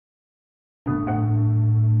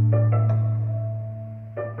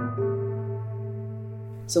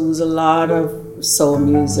So it was a lot of soul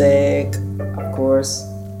music, of course,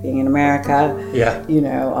 being in America. Yeah. You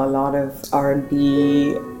know, a lot of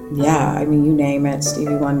R&B. Yeah, I mean, you name it,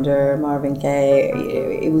 Stevie Wonder, Marvin Gaye,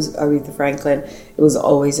 it was Aretha Franklin. It was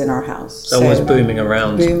always in our house. So always booming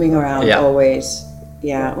around. Booming around, yeah. Always.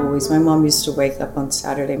 Yeah, always. My mom used to wake up on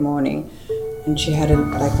Saturday morning and she had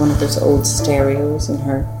like one of those old stereos in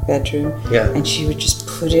her bedroom. Yeah. And she would just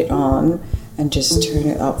put it on and just turn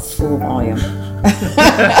it up full volume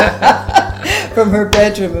from her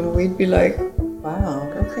bedroom, and we'd be like, wow,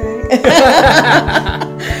 okay.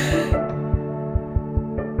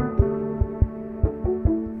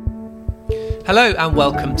 Hello and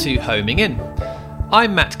welcome to Homing In.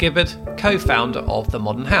 I'm Matt Gibbard, co-founder of The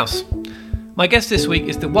Modern House. My guest this week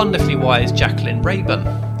is the wonderfully wise Jacqueline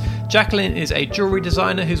Rabun. Jacqueline is a jewellery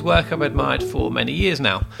designer whose work I've admired for many years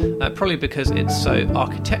now, probably because it's so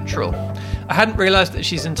architectural. I hadn't realised that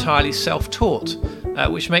she's entirely self-taught,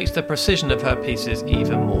 which makes the precision of her pieces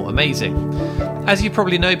even more amazing. As you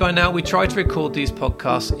probably know by now, we try to record these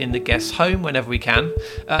podcasts in the guest's home whenever we can,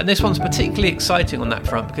 and this one's particularly exciting on that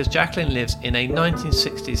front because Jacqueline lives in a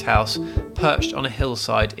 1960s house perched on a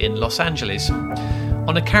hillside in Los Angeles.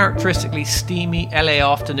 On a characteristically steamy LA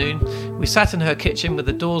afternoon, we sat in her kitchen with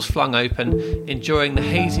the doors flung open, enjoying the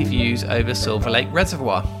hazy views over Silver Lake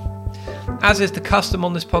Reservoir. As is the custom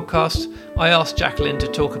on this podcast, I asked Jacqueline to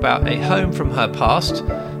talk about a home from her past,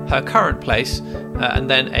 her current place, and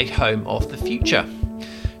then a home of the future.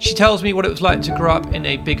 She tells me what it was like to grow up in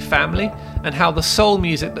a big family and how the soul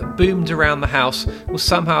music that boomed around the house was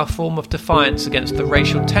somehow a form of defiance against the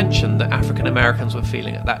racial tension that African Americans were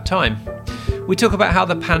feeling at that time. We talk about how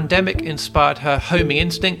the pandemic inspired her homing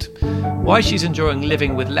instinct, why she's enjoying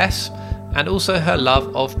living with less, and also her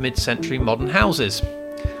love of mid-century modern houses.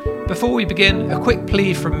 Before we begin, a quick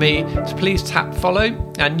plea from me to please tap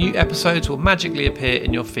follow, and new episodes will magically appear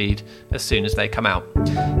in your feed as soon as they come out.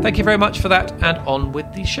 Thank you very much for that, and on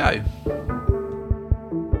with the show.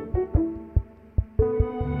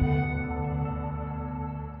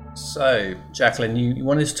 So, Jacqueline, you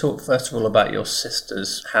wanted to talk first of all about your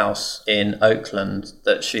sister's house in Oakland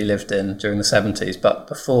that she lived in during the 70s. But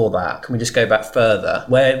before that, can we just go back further?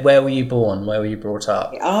 Where were you born? Where were you brought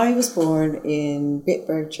up? I was born in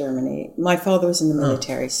Bitburg, Germany. My father was in the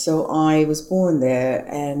military, so I was born there,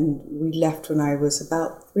 and we left when I was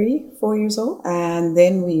about 3-4 years old. And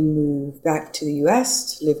then we moved back to the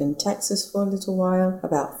US to live in Texas for a little while,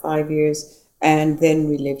 about 5 years. And then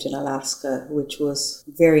we lived in Alaska, which was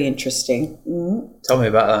very interesting. Mm-hmm. Tell me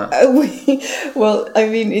about that. Well, I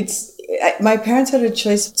mean, my parents had a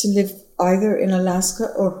choice to live either in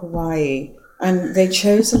Alaska or Hawaii. And they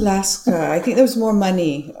chose Alaska. I think there was more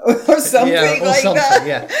money or something that.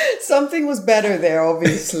 Yeah. Something was better there,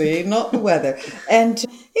 obviously, not the weather. And it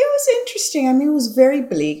was interesting. I mean, it was very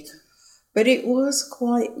bleak. But it was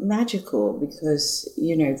quite magical because,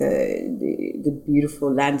 you know, the beautiful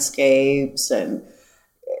landscapes and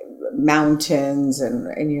mountains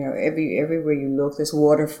and you know, everywhere you look, there's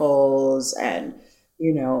waterfalls and,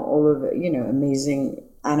 you know, all of the, you know, amazing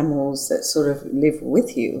animals that sort of live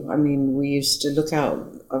with you. I mean, we used to look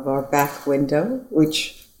out of our back window,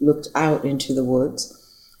 which looked out into the woods,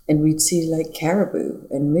 and we'd see like caribou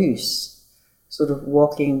and moose sort of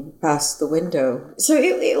walking past the window. So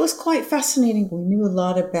it was quite fascinating. We knew a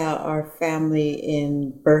lot about our family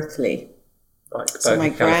in Berkeley. Like so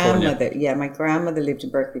my California. grandmother lived in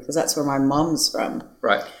Berkeley because that's where my mom's from.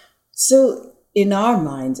 Right. So in our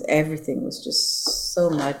minds, everything was just so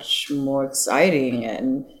much more exciting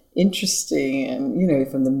and interesting, and, you know,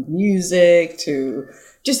 from the music to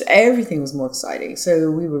just everything was more exciting.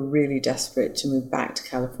 So we were really desperate to move back to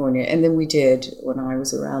California. And then we did when I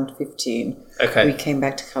was around 15. Okay. We came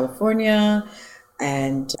back to California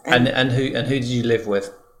and who did you live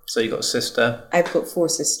with? So you got a sister? I've got 4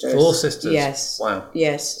 sisters. 4 sisters? Yes. Wow.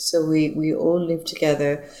 Yes. So we all lived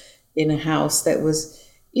together in a house that was,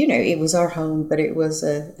 you know, it was our home, but it was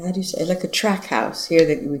like a track house here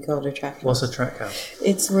that we called a track house. What's a track house?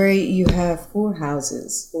 It's where you have 4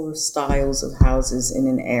 styles of houses in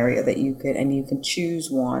an area that you can choose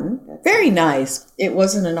one. Very nice. It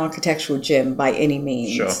wasn't an architectural gem by any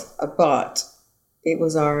means, sure, but it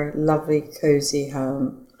was our lovely, cozy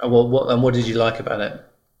home. Well, what did you like about it?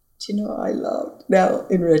 Do you know what I loved? Now,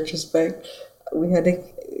 in retrospect, we had a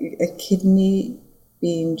kidney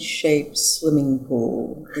bean-shaped swimming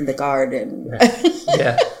pool in the garden.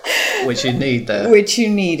 Yeah. Which you need there. Which you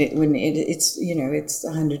need it when it's, you know, it's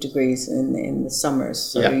 100 degrees in the summers,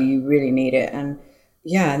 so you really need it. And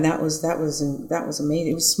yeah, and that was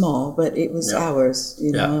amazing. It was small, but it was ours,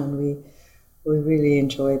 you know, and we really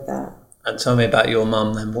enjoyed that. And tell me about your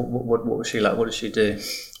mum then. What was she like? What did she do?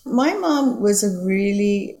 My mom was a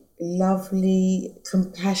really lovely,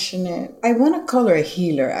 compassionate, I want to call her a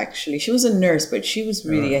healer, actually. She was a nurse, but she was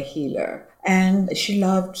really a healer. And she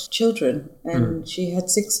loved children, and she had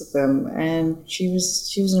 6 of them, and she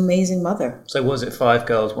was an amazing mother. So was it 5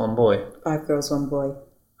 girls, 1 boy? 5 girls, 1 boy.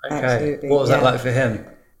 Okay. Absolutely. What was that like for him?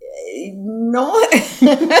 Not.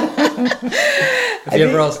 Have you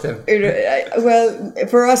ever asked him? Well,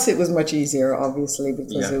 for us it was much easier, obviously,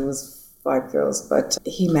 because it was 5 girls, but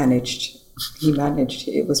he managed.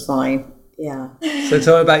 It was fine. Yeah. So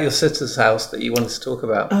tell me about your sister's house that you wanted to talk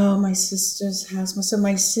about. Oh, my sister's house. So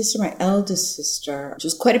my sister, my eldest sister, she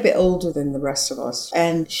was quite a bit older than the rest of us.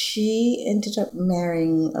 And she ended up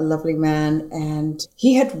marrying a lovely man, and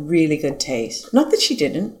he had really good taste. Not that she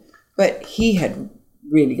didn't, but he had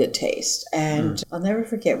really good taste. And I'll never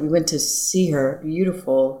forget, we went to see her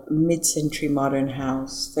beautiful mid-century modern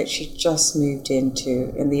house that she just moved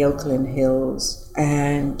into in the Oakland Hills.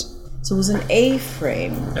 And so it was an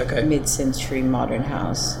A-frame mid-century modern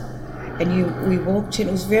house. And we walked in,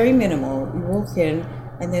 it was very minimal. You walk in,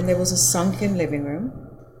 and then there was a sunken living room.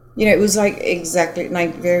 You know, it was like exactly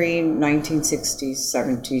very 1960s,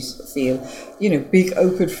 70s feel. You know, big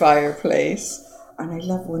open fireplace. And I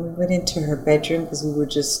love when we went into her bedroom, because we were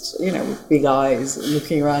just, you know, with big eyes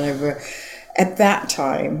looking around everywhere. At that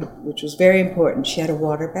time, which was very important, she had a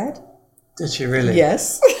waterbed. Did she really?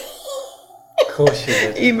 Yes. Of course she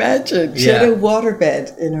did. Imagine. She had a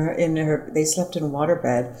waterbed in her, they slept in a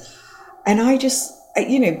waterbed. And I just,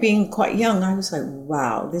 you know, being quite young, I was like,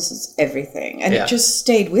 wow, this is everything. And it just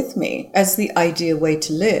stayed with me as the ideal way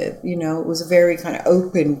to live. You know, it was a very kind of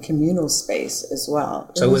open communal space as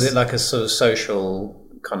well. So was it like a sort of social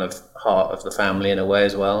kind of heart of the family in a way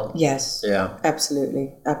as well? Yes. Yeah.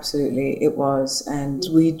 Absolutely. Absolutely. It was. And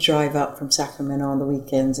we'd drive up from Sacramento on the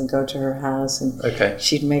weekends and go to her house, and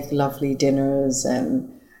she'd make lovely dinners,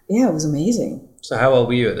 and yeah, it was amazing. So how old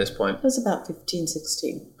were you at this point? I was about 15,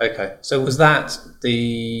 16. Okay. So was that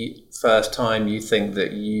the first time you think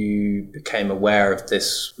that you became aware of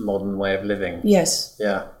this modern way of living? Yes.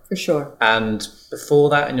 Yeah. For sure. And before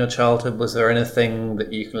that, in your childhood, was there anything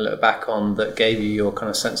that you can look back on that gave you your kind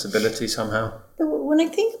of sensibility somehow? When I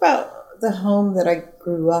think about the home that I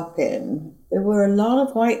grew up in, there were a lot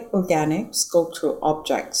of white organic sculptural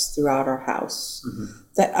objects throughout our house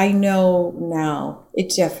that I know now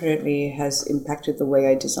it definitely has impacted the way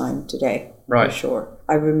I design today. Right. For sure.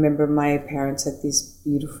 I remember my parents had these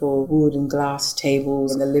beautiful wood and glass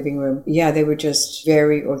tables in the living room. Yeah, they were just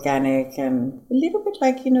very organic and a little bit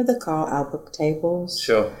like, you know, the Carl Albert tables.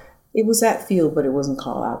 Sure. It was that feel, but it wasn't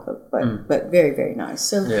Carl Albert, but very, very nice.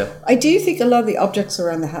 So I do think a lot of the objects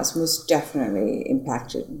around the house most definitely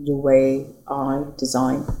impacted the way I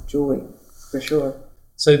design jewellery, for sure.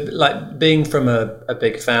 So, like, being from a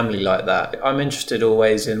big family like that, I'm interested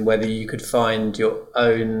always in whether you could find your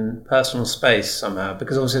own personal space somehow,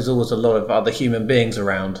 because obviously there's always a lot of other human beings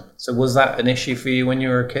around. So was that an issue for you when you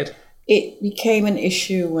were a kid? It became an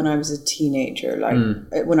issue when I was a teenager,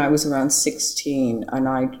 like when I was around 16, and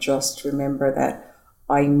I just remember that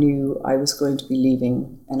I knew I was going to be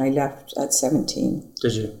leaving, and I left at 17.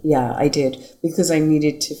 Did you? Yeah, I did, because I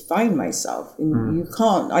needed to find myself. And you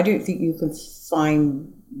can't, I don't think you can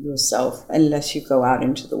find yourself unless you go out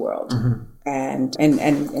into the world and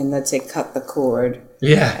let's say cut the cord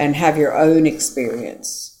and have your own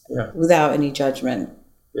experience without any judgment.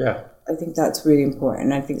 Yeah. I think that's really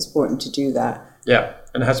important. I think it's important to do that. Yeah,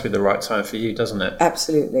 and it has to be the right time for you, doesn't it?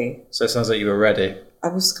 Absolutely. So it sounds like you were ready. I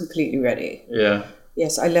was completely ready. Yeah.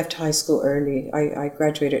 Yes, I left high school early. I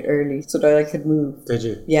graduated early so that I could move. Did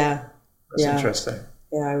you? Yeah. That's interesting.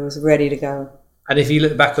 Yeah, I was ready to go. And if you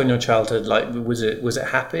look back on your childhood, like, was it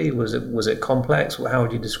happy? Was it complex? How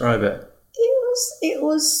would you describe it? It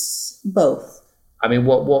was both. I mean,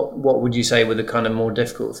 what would you say were the kind of more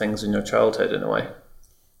difficult things in your childhood in a way?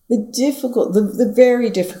 The very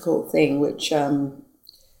difficult thing, which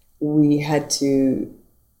we had to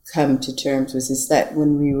come to terms with, is that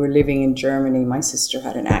when we were living in Germany, my sister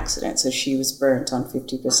had an accident, so she was burnt on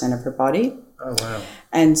 50% of her body. Oh, wow.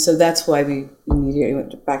 And so that's why we immediately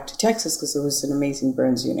went back to Texas, because there was an amazing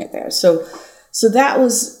burns unit there. So that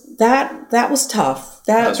was tough.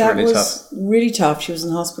 That was really tough. She was in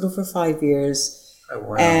the hospital for 5 years. Oh,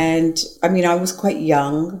 wow. And I mean, I was quite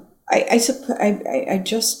young. I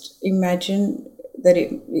just imagine that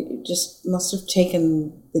it just must have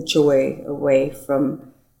taken the joy away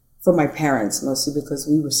from my parents, mostly because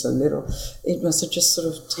we were so little. It must have just sort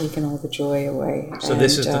of taken all the joy away. So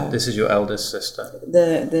this is your eldest sister,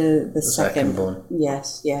 the second born.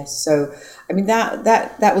 Yes. So I mean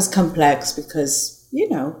that was complex, because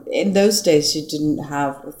in those days you didn't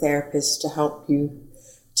have a therapist to help you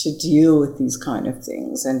to deal with these kind of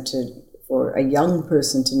things, and for a young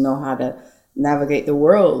person to know how to navigate the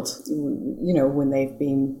world, when they've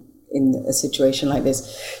been in a situation like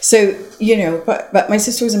this. So, but my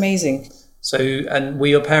sister was amazing. So, and were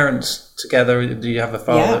your parents together? Do you have a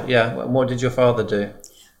father? Yeah. And what did your father do?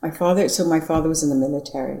 My father was in the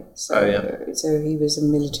military. So, So he was a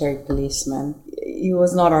military policeman. He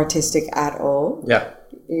was not artistic at all. Yeah.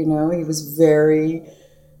 He was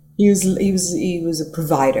he was a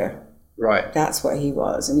provider. Right. That's what he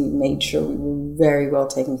was. And he made sure we were very well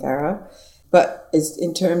taken care of. But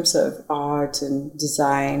in terms of art and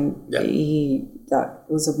design, that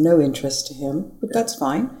was of no interest to him. But that's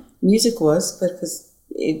fine. Music was, because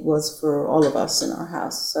it was for all of us in our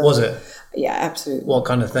house. So, was it? Yeah, absolutely. What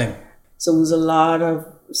kind of thing? So it was a lot of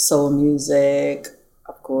soul music,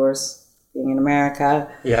 of course, being in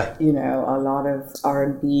America. Yeah. A lot of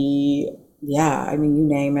R&B. Yeah, I mean, you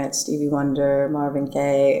name it, Stevie Wonder, Marvin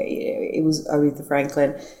Gaye, it was Aretha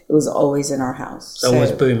Franklin. It was always in our house. So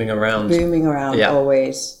always booming around,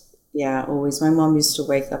 always. Yeah, always. My mom used to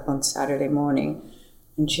wake up on Saturday morning,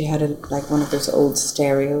 and she had one of those old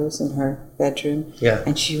stereos in her bedroom. Yeah.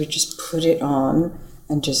 And she would just put it on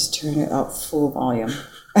and just turn it up full volume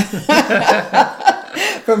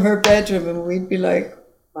from her bedroom, and we'd be like,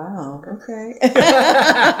 wow, okay.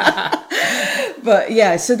 But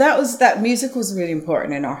yeah, so that music was really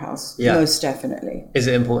important in our house, most definitely. Is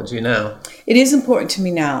it important to you now? It is important to me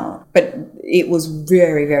now, but it was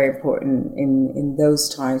very, very important in those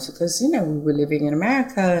times, because, we were living in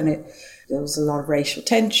America, and there was a lot of racial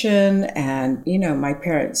tension, and, my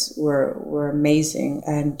parents were amazing.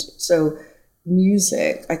 And so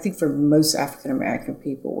music, I think for most African American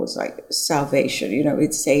people, was like salvation.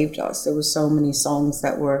 It saved us. There were so many songs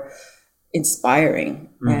that were inspiring,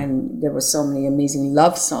 and there were so many amazing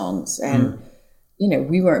love songs, and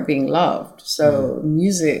we weren't being loved. So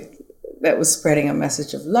music that was spreading a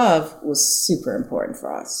message of love was super important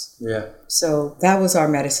for us. Yeah. So that was our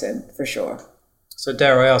medicine for sure. So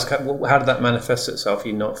dare I ask, how did that manifest itself?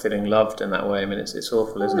 You not feeling loved in that way? I mean, it's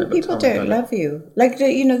awful, isn't it? People don't love you. Like,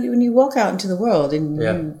 when you walk out into the world and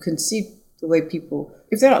you can see the way people,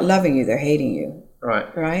 if they're not loving you, they're hating you.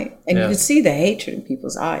 Right. Right? And you could see the hatred in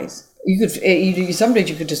people's eyes. Sometimes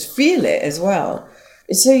you could just feel it as well.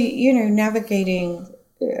 So, navigating,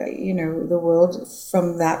 the world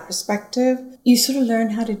from that perspective, you sort of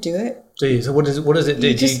learn how to do it. Do you? So what does it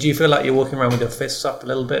do? Do you feel like you're walking around with your fists up a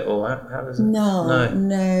little bit, or how does it?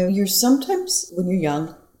 No. You're sometimes, when you're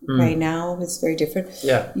young, right now it's very different.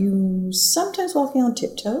 Yeah. You sometimes walking on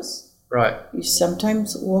tiptoes. Right. You're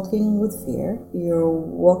sometimes walking with fear. You're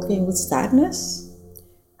walking with sadness.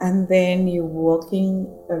 And then you're walking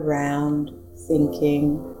around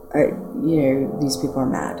thinking, these people are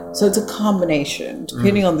mad. So it's a combination,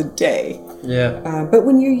 depending on the day. Yeah. But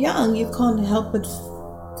when you're young, you can't help but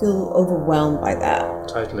feel overwhelmed by that.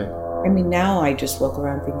 Totally. I mean, now I just walk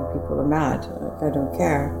around thinking people are mad. Like, I don't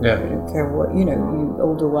care. Yeah. I don't care what, you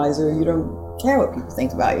older, wiser, you don't care what people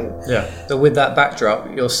think about you. Yeah. So with that backdrop,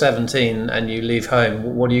 you're 17 and you leave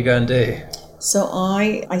home. What do you go and do? So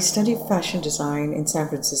I studied fashion design in San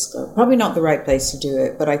Francisco. Probably not the right place to do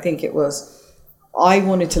it, but I think I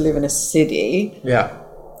wanted to live in a city. Yeah.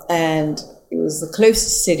 And it was the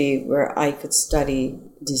closest city where I could study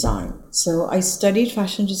design. So I studied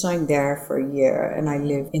fashion design there for a year, and I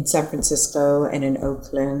lived in San Francisco and in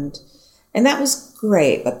Oakland. And that was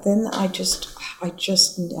great. But then I just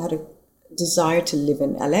had a desire to live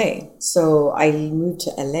in LA. So I moved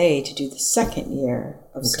to LA to do the second year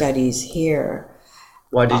of studies here.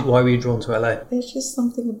 Why were you drawn to LA? There's just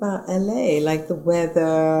something about LA, like the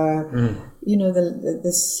weather,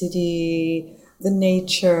 the city, the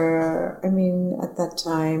nature. I mean, at that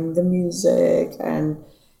time, the music, and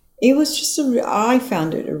it was just I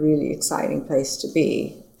found it a really exciting place to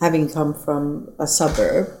be, having come from a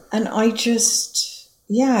suburb. And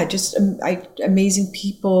amazing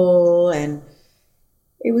people, and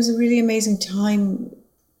it was a really amazing time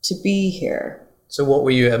to be here. So what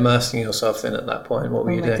were you immersing yourself in at that point? What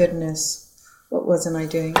were you doing? Oh my goodness. What wasn't I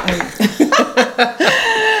doing? I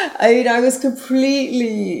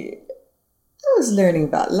was learning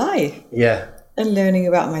about life. Yeah. And learning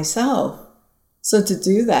about myself. So to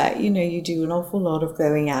do that, you do an awful lot of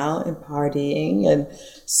going out and partying and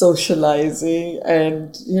socializing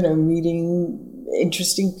and, meeting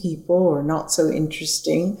interesting people or not so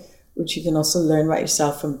interesting, which you can also learn about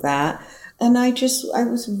yourself from that. And I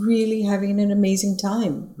was really having an amazing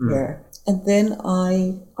time here. And then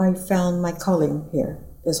I found my calling here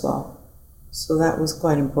as well. So that was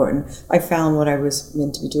quite important. I found what I was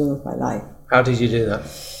meant to be doing with my life. How did you do that?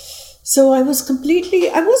 So I wasn't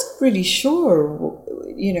really sure.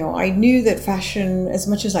 I knew that fashion, as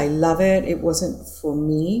much as I love it, it wasn't for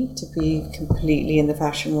me to be completely in the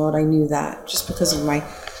fashion world. I knew that just because of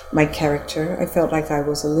my character. I felt like I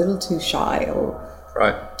was a little too shy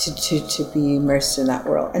to be immersed in that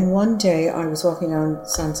world. And one day I was walking down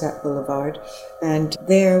Sunset Boulevard, and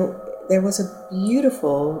there was a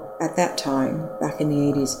beautiful, at that time, back in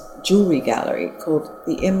the 80s, jewelry gallery called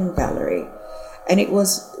the M Gallery. And it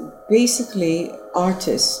was basically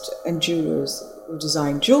artists and jewelers who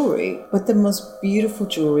designed jewelry, but the most beautiful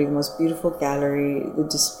jewelry, the most beautiful gallery, the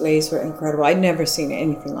displays were incredible. I'd never seen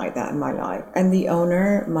anything like that in my life. And the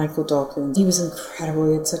owner, Michael Dawkins, he was incredible.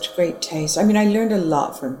 He had such great taste. I mean, I learned a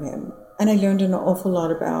lot from him. And I learned an awful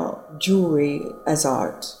lot about jewelry as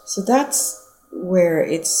art. So that's where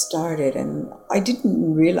it started. And I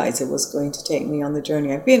didn't realize it was going to take me on the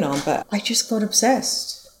journey I've been on, but I just got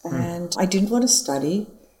obsessed. And I didn't want to study,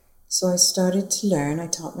 so I started to learn. I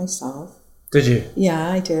taught myself. Did you? Yeah,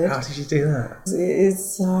 I did. How did you do that?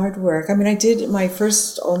 It's hard work. I mean,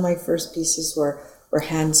 all my first pieces were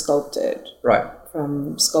hand sculpted. Right.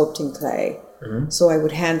 From sculpting clay. Mm-hmm. So I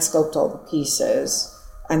would hand sculpt all the pieces,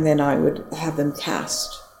 and then I would have them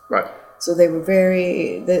cast. Right. So they were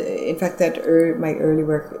in fact, my early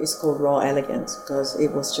work is called Raw Elegance, because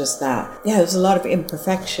it was just that. Yeah, there's a lot of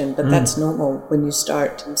imperfection, but that's normal when you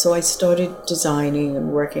start. So I started designing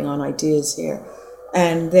and working on ideas here.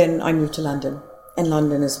 And then I moved to London. And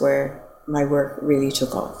London is where my work really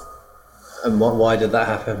took off. And why did that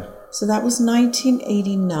happen? So that was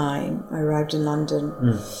 1989. I arrived in London.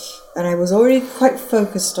 And I was already quite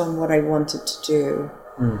focused on what I wanted to do.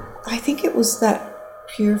 I think it was that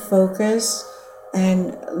pure focus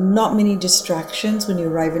and not many distractions. When you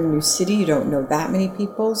arrive in a new city, you don't know that many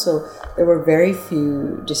people, so there were very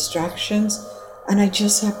few distractions, and I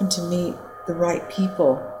just happened to meet the right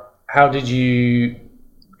people. How did you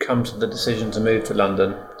come to the decision to move to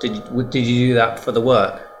London? Did you do that for the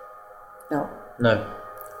work? No.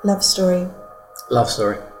 Love story.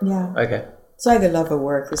 Yeah. Okay. It's either love or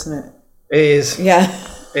work, isn't it? It is. Yeah.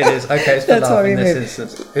 It is. Okay, it's for love in this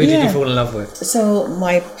instance. Who did you fall in love with? So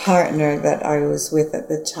my partner that I was with at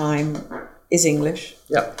the time is English.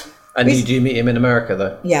 Yeah. And did you meet him in America,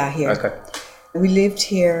 though? Yeah, here. Okay. We lived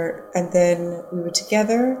here, and then we were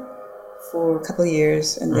together for a couple of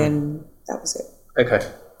years, and then that was it. Okay.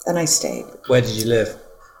 And I stayed. Where did you live?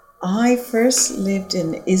 I first lived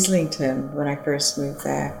in Islington when I first moved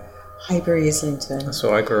there. Highbury, Islington. That's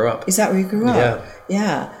where I grew up. Is that where you grew up? Yeah.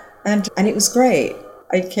 Yeah. And it was great.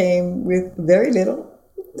 I came with very little,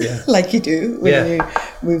 like you do when you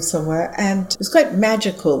move somewhere. And it was quite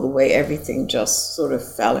magical the way everything just sort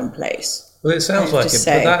of fell in place. Well, it sounds like it,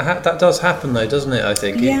 but that does happen though, doesn't it, I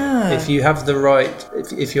think? Yeah. If you have the right,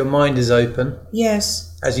 if your mind is open.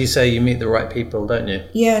 Yes. As you say, you meet the right people, don't you?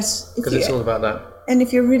 Yes. Because it's all about that. And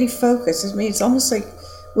if you're really focused, I mean, it's almost like,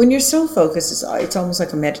 when you're so focused, it's almost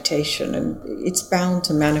like a meditation, and it's bound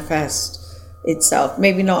to manifest itself.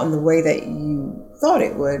 Maybe not in the way that you thought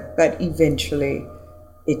it would, but eventually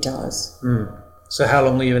it does. So how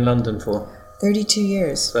long were you in London for? 32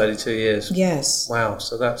 years. 32 years. Yes. Wow.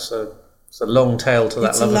 So it's a long tail to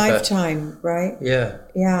that love affair. It's a lifetime, right? Yeah.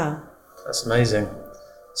 Yeah. That's amazing.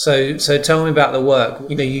 So tell me about the work.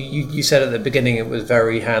 You said at the beginning it was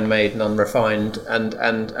very handmade and unrefined,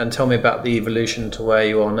 and tell me about the evolution to where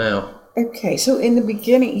you are now. Okay, so in the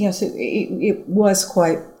beginning, yes, it was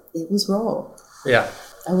raw. Yeah.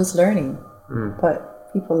 I was learning,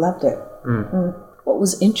 but people loved it. What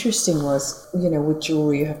was interesting was, with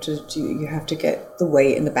jewelry, you have to get the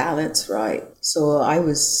weight and the balance right. So I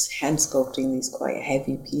was hand sculpting these quite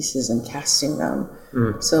heavy pieces and casting them.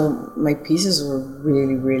 So my pieces were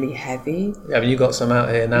really, really heavy. Yeah, but you got some out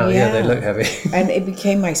here now. Yeah, they look heavy. And it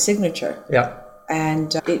became my signature. Yeah.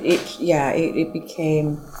 And it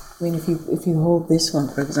became. I mean, if you hold this one,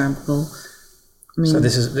 for example. So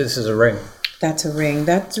this is a ring. That's a ring.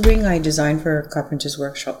 That's a ring I designed for Carpenter's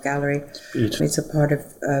Workshop Gallery. Beautiful. It's a part of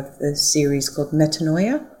a series called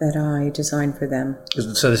Metanoia that I designed for them.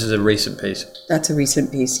 So this is a recent piece? That's a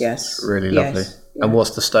recent piece, yes. Really lovely. Yes, yeah. And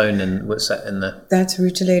what's the stone what's set in there? That's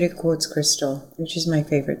rutilated quartz crystal, which is my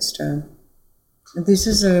favourite stone. This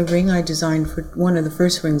is a ring I designed for, one of the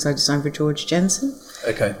first rings I designed for George Jensen.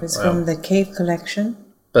 Okay. It's from the Cave Collection.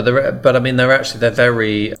 But I mean, they're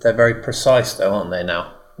very precise though, aren't they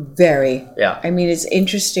now? Very. Yeah. I mean, it's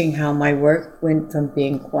interesting how my work went from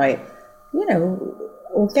being quite,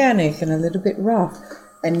 organic and a little bit rough.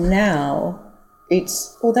 And now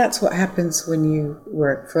that's what happens when you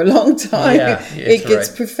work for a long time. Yeah, it gets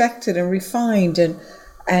perfected and refined.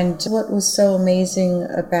 And what was so amazing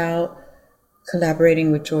about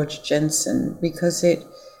collaborating with George Jensen, because it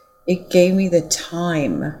gave me the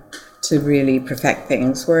time to really perfect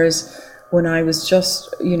things. Whereas when I was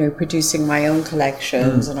just, producing my own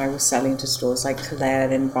collections and I was selling to stores like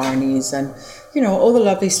Colette and Barney's and, all the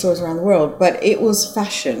lovely stores around the world, but it was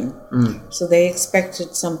fashion. So they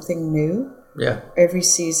expected something new every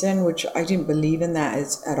season, which I didn't believe in that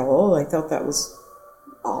at all. I thought that was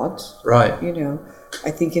odd. Right.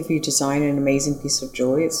 I think if you design an amazing piece of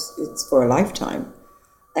jewelry, it's for a lifetime.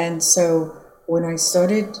 And so when I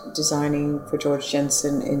started designing for George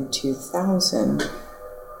Jensen in 2000,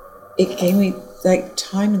 it gave me like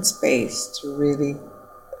time and space to really,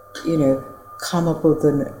 come up with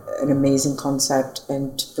an amazing concept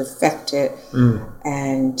and to perfect it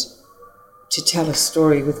and to tell a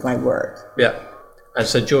story with my work. Yeah. And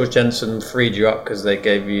so George Jensen freed you up because they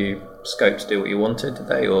gave you scope to do what you wanted, did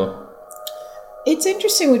they? Or it's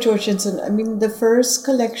interesting with George Jensen. I mean, the first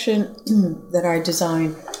collection that I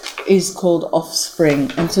designed is called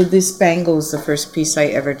Offspring, and so this bangle is the first piece I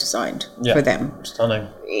ever designed for them. Stunning.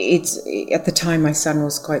 It's at the time my son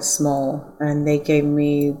was quite small, and they gave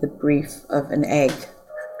me the brief of an egg.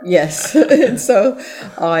 Yes, and so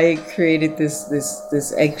I created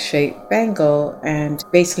this egg-shaped bangle, and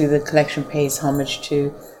basically the collection pays homage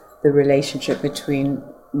to the relationship between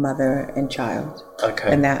mother and child.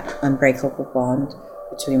 Okay. And that unbreakable bond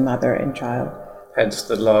between mother and child. Hence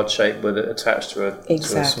the large shape with it attached to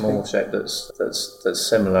a small shape that's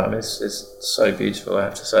similar. I mean, it's so beautiful, I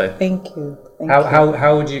have to say. Thank you.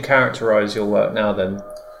 How would you characterize your work now then?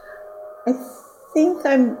 I think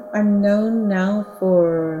I'm known now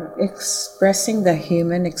for expressing the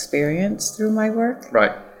human experience through my work.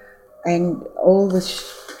 Right. And all the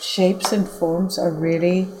shapes and forms are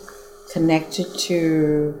really connected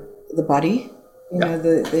to the body.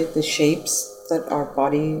 The shapes that our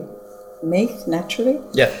body make naturally.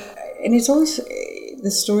 Yeah. And it's always,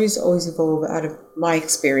 the stories always evolve out of my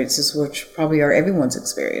experiences, which probably are everyone's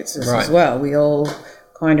experiences as well. We all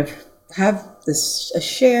kind of have a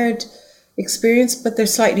shared experience, but they're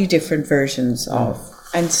slightly different versions of.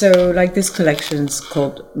 And so like this collection's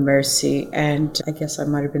called Mercy, and I guess I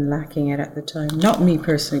might have been lacking it at the time. Not me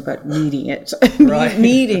personally, but needing it.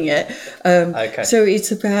 Needing it. Okay. So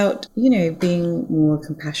it's about, being more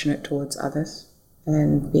compassionate towards others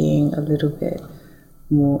and being a little bit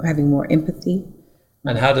more, having more empathy.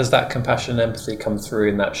 And how does that compassion and empathy come through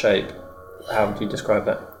in that shape? How would you describe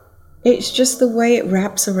that? It's just the way it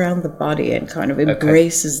wraps around the body and kind of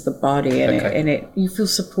embraces the body, and you feel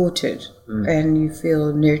supported and you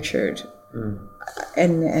feel nurtured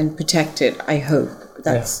and protected. I hope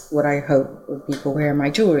that's what I hope when people wear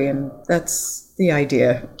my jewelry, and that's the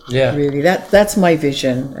idea. Yeah, really, that's my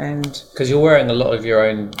vision. And because you're wearing a lot of your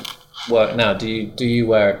own work now, do you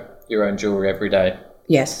wear your own jewelry every day?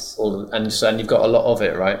 Yes. And you've got a lot of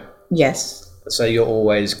it, right? Yes. So you're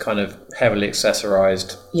always kind of heavily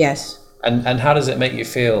accessorized. Yes. And how does it make you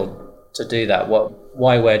feel to do that?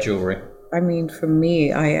 Why wear jewelry? I mean, for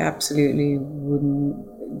me, I absolutely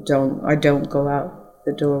don't go out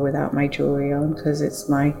the door without my jewelry on, because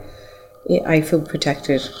I feel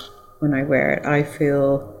protected when I wear it. I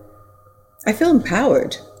feel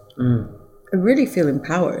empowered. I really feel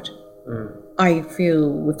empowered. I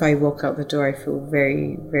feel if I walk out the door, I feel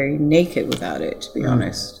very, very naked without it, to be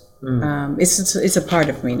honest. It's a part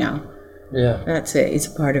of me now. Yeah. That's it. It's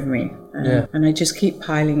a part of me. And I just keep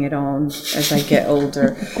piling it on as I get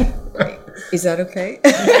older. Is that okay?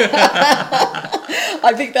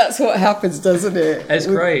 I think that's what happens, doesn't it? It's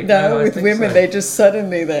great. With women, so. They just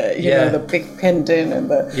suddenly, the big pendant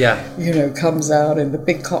and comes out, and the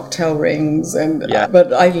big cocktail rings.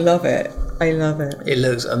 But I love it. I love it. It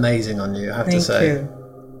looks amazing on you, I have to say.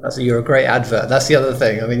 Thank you. You're a great advert. That's the other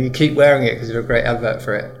thing. I mean, you keep wearing it because you're a great advert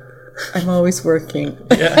for it. I'm always working.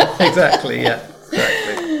 Yeah, exactly. Yeah,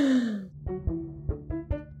 exactly.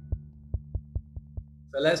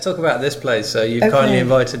 So let's talk about this place. So you've kindly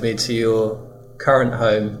invited me to your current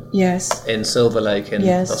home. Yes. In Silver Lake in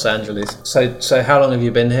Los Angeles. So how long have you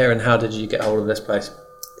been here, and how did you get hold of this place?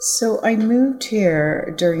 So I moved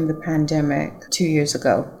here during the pandemic 2 years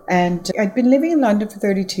ago, and I'd been living in London for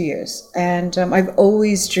 32 years, and I've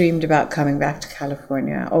always dreamed about coming back to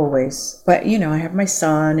California, always. But I have my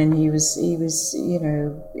son, and he was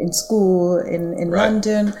in school in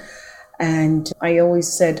London, and I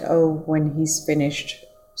always said, when he's finished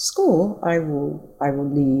school, I will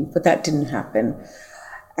leave, but that didn't happen,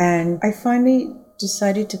 and I finally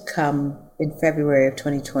decided to come in February of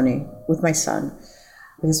 2020 with my son.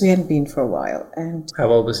 Because we hadn't been for a while. And how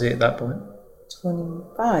old was he at that point?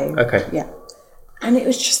 25. Okay. Yeah. And it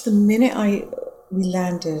was just the minute we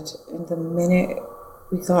landed, and the minute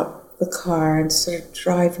we got the car and started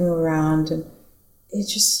driving around, and it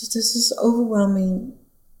just, there's this overwhelming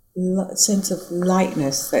sense of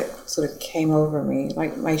lightness that sort of came over me,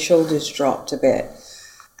 like my shoulders dropped a bit.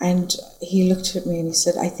 And he looked at me and he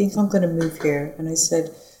said, I think I'm going to move here. And I said,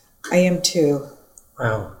 I am too.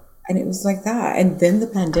 Wow. And it was like that. And then the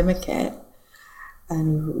pandemic hit.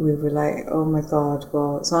 And we were like, oh my God,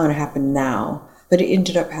 well, it's not going to happen now. But it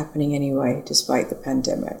ended up happening anyway, despite the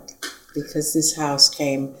pandemic. Because this house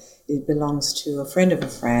it belongs to a friend of a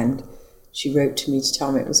friend. She wrote to me to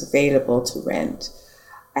tell me it was available to rent.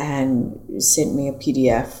 And sent me a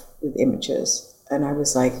PDF with images. And I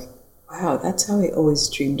was like, wow, that's how I always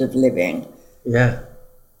dreamed of living. Yeah.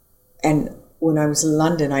 And when I was in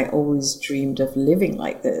London, I always dreamed of living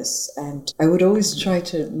like this. And I would always try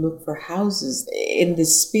to look for houses in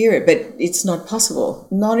this spirit, but it's not possible.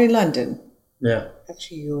 Not in London. Yeah.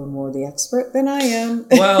 Actually, you're more the expert than I am.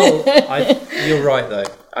 Well, you're right, though.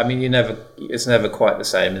 I mean, it's never quite the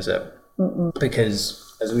same, is it? Mm-mm. Because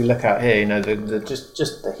as we look out here, you know, just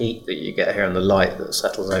the heat that you get here and the light that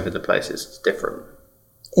settles over the place is different.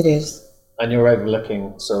 It is. And you're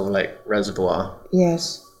overlooking Silver Lake Reservoir.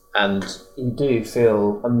 Yes. And you do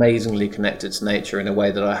feel amazingly connected to nature in a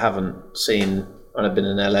way that I haven't seen when I've been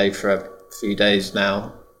in LA for a few days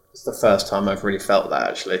now. It's the first time I've really felt that,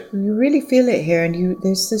 actually. You really feel it here, and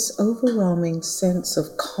there's this overwhelming sense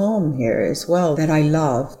of calm here as well that I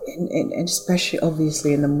love. And especially,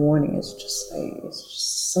 obviously, in the morning, it's just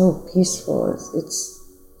so peaceful. It's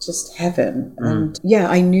just heaven. And yeah,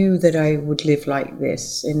 I knew that I would live like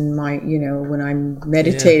this in my, when I'm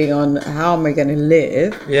meditating on how am I going to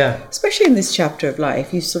live. Yeah. Especially in this chapter of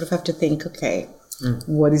life, you sort of have to think, okay,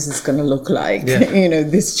 what is this going to look like? Yeah.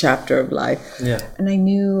 This chapter of life. Yeah. And I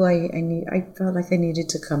knew I felt like I needed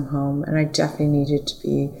to come home, and I definitely needed to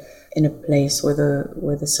be in a place where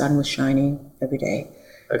the sun was shining every day.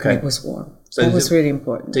 Okay. And it was warm. So that was really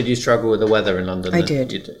important. Did you struggle with the weather in London? I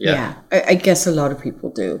did. Yeah. I guess a lot of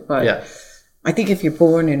people do, but I think if you're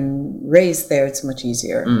born and raised there, it's much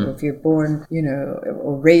easier. If you're born,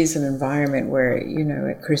 or raised in an environment where,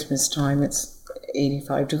 at Christmas time it's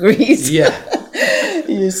 85 degrees. Yeah.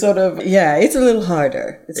 You sort of, it's a little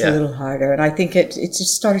harder. It's a little harder. And I think it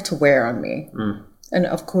just started to wear on me. And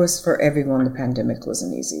of course, for everyone, the pandemic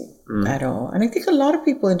wasn't easy at all. And I think a lot of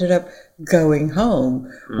people ended up going home,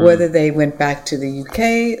 whether they went back to the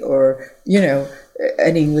UK or,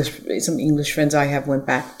 some English friends I have went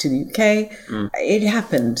back to the UK. It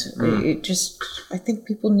happened. I think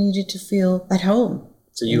people needed to feel at home.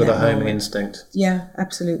 So you got a home instinct. Yeah,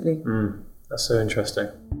 absolutely. That's so interesting.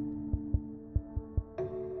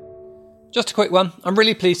 Just a quick one. I'm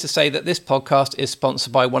really pleased to say that this podcast is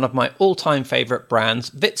sponsored by one of my all-time favourite brands,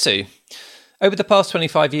 Vitsu. Over the past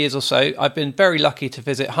 25 years or so, I've been very lucky to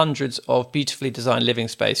visit hundreds of beautifully designed living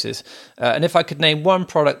spaces. And if I could name one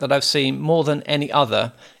product that I've seen more than any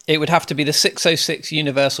other, it would have to be the 606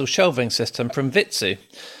 Universal Shelving System from Vitsu.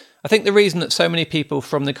 I think the reason that so many people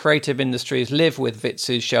from the creative industries live with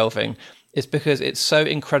Vitsu's shelving is because it's so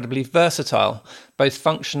incredibly versatile, both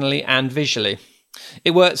functionally and visually.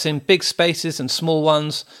 It works in big spaces and small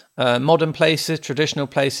ones, modern places, traditional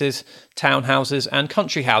places, townhouses and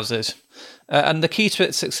country houses. And the key to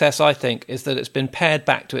its success, I think, is that it's been pared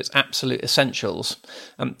back to its absolute essentials.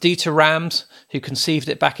 Dieter Rams, who conceived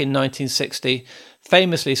it back in 1960,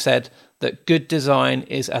 famously said that good design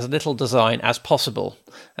is as little design as possible.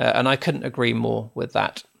 And I couldn't agree more with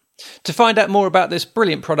that. To find out more about this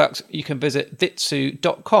brilliant product, you can visit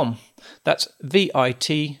vitsu.com. That's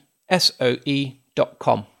VITSOE.com.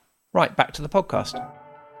 Right, back to the podcast.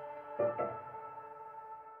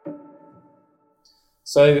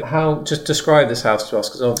 So just describe this house to us,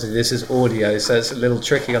 because obviously this is audio, so it's a little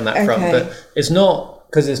tricky on that front, but it's not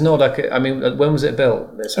like, when was it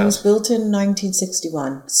built, this house? It was built in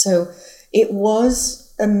 1961. So it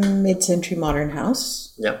was a mid-century modern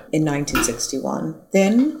house in 1961.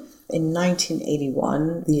 Then in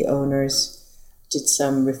 1981, the owners did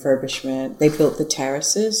some refurbishment. They built the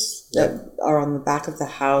terraces that are on the back of the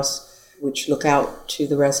house, which look out to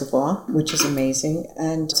the reservoir, which is amazing.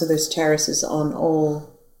 And so there's terraces on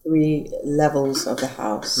all 3 levels of the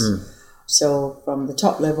house. So from the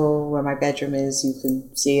top level where my bedroom is, you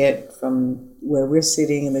can see it from where we're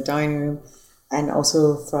sitting in the dining room. And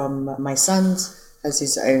also from my son's, has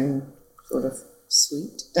his own sort of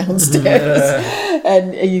suite downstairs.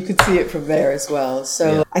 And you could see it from there as well.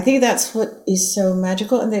 So I think that's what is so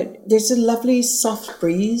magical. And there's a lovely soft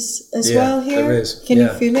breeze as well here. There is. Can you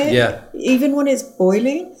feel it? Yeah. Even when it's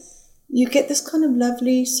boiling, you get this kind of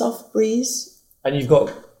lovely soft breeze. And you've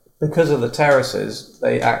got Because of the terraces,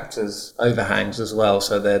 they act as overhangs as well,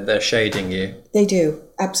 so they're shading you. They do,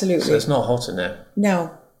 absolutely. So it's not hot in there.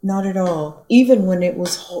 No, not at all. Even when it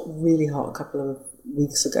was hot, really hot a couple of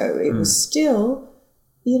weeks ago, it was still,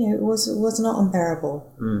 it was not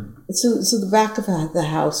unbearable. So the back of the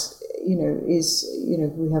house, is,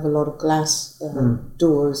 we have a lot of glass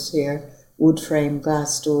doors here, wood frame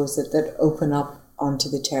glass doors that open up onto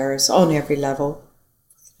the terrace on every level.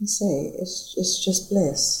 I say it's just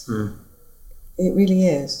bliss. It really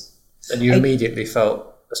is. And you immediately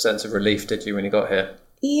felt a sense of relief, did you, when you got here?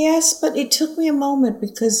 Yes, but it took me a moment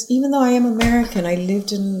because even though I am American, I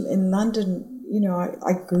lived in London.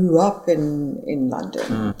 I grew up in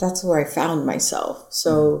London. That's where I found myself.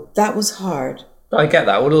 So that was hard. I get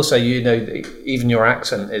that. Well, also, even your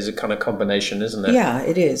accent is a kind of combination, isn't it? Yeah,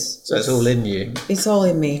 it is. So it's all in you. It's all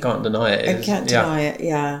in me. You can't deny it. I can't deny it,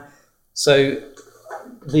 yeah. So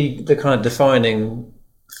the kind of defining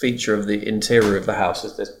feature of the interior of the house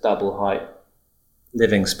is this double height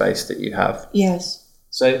living space that you have. Yes.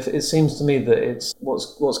 So it seems to me that it's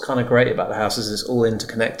what's kind of great about the house is it's all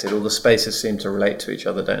interconnected. All the spaces seem to relate to each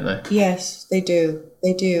other, don't they? Yes, they do.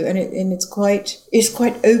 They do, and it's quite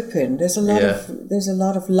open. There's a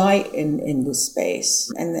lot of light in this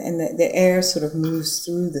space, and the air sort of moves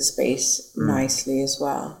through the space nicely as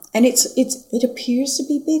well. And it appears to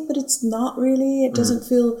be big, but it's not really. It doesn't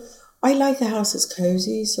feel. I like a house that's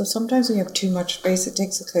cozy. So sometimes when you have too much space, it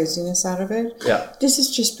takes the coziness out of it. Yeah. This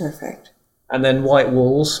is just perfect. And then white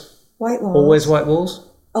walls. White walls. Always white walls?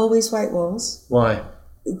 Always white walls. Why?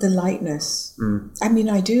 The lightness. I mean,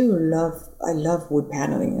 I love wood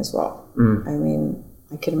paneling as well. I mean,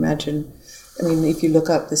 I can imagine, if you look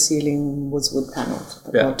up, the ceiling was wood paneled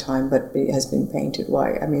at one time, but it has been painted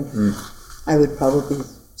white. I mean, I would probably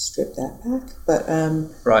strip that back, but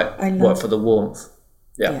right. What, for the warmth?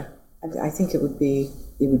 Yeah. I think it would be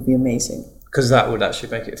amazing. Because that would actually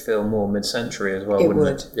make it feel more mid-century as well, wouldn't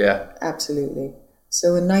it? Yeah. Absolutely.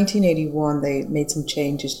 So in 1981, they made some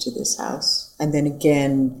changes to this house. And then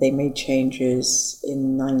again, they made changes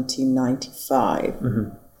in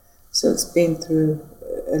 1995. So it's been through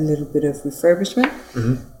a little bit of refurbishment.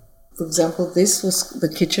 For example,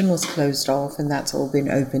 the kitchen was closed off and that's all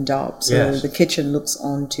been opened up. So the kitchen looks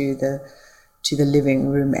onto the living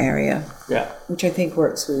room area, which I think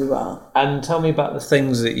works really well. And tell me about the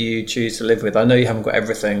things that you choose to live with. I know you haven't got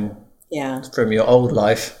everything from your old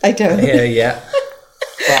life. I don't. Here yet.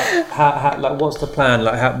 But how, what's the plan?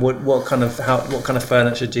 What kind of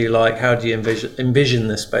furniture do you like? How do you envision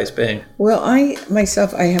this space being? Well, I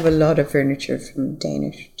have a lot of furniture from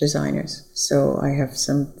Danish designers. So I have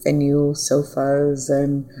some fenouil sofas,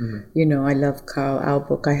 and I love Carl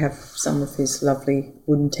Albuk. I have some of his lovely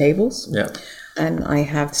wooden tables. Yeah. And I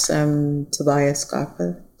have some Tobias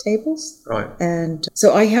Scarpa tables. Right. And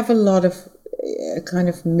so I have a lot of a kind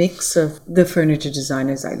of mix of the furniture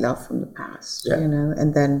designers I love from the past,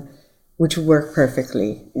 and then which work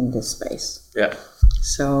perfectly in this space. Yeah.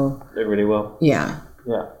 So they really will. Yeah.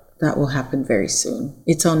 Yeah. That will happen very soon.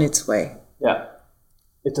 It's on its way. Yeah.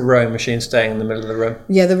 Is the rowing machine staying in the middle of the room?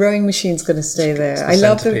 Yeah, the rowing machine's going to stay there. I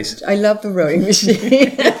love the rowing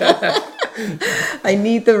machine. I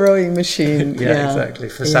need the rowing machine. Yeah, exactly,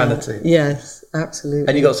 for sanity. Yes, absolutely.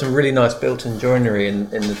 And you got some really nice built-in joinery in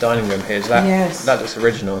the dining room here. Is that that looks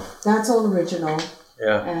original? That's all original.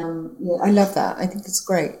 Yeah. I love that. I think it's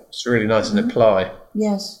great. It's really nice in the ply.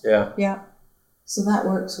 Yes. Yeah. Yeah. So that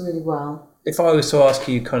works really well. If I was to ask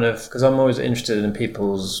you because I'm always interested in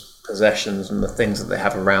people's possessions and the things that they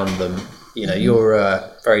have around them. You're a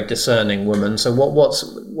very discerning woman. So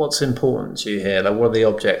what's important to you here? Like, what are the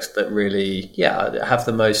objects that really, have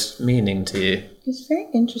the most meaning to you? It's very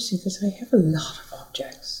interesting because I have a lot of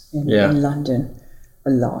objects in London, a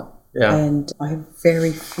lot. Yeah. And I have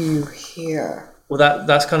very few here. Well,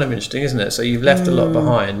 that's kind of interesting, isn't it? So you've left a lot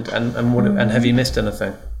behind, and have you missed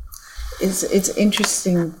anything? It's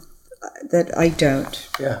interesting that I don't.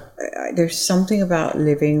 Yeah. There's something about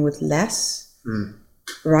living with less.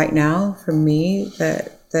 Right now, for me,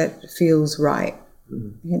 that feels right.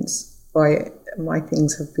 Hence why my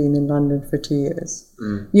things have been in London for 2 years.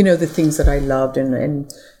 The things that I loved and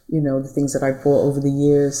the things that I bought over the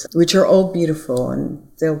years, which are all beautiful and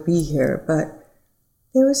they'll be here. But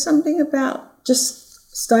there was something about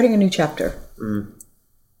just starting a new chapter.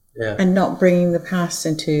 Yeah. And not bringing the past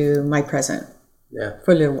into my present. Yeah.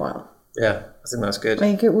 For a little while. Yeah, I think that's good. I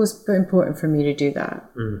think it was important for me to do that.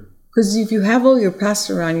 Because if you have all your past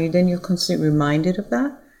around you, then you're constantly reminded of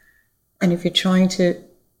that. And if you're trying to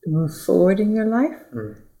move forward in your life,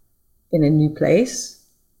 in a new place,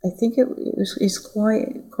 I think it's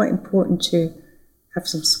quite important to have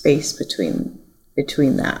some space between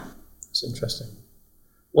that. It's interesting.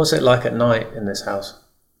 What's it like at night in this house?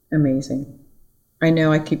 Amazing. I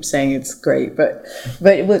know I keep saying it's great, but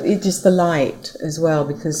it's just the light as well,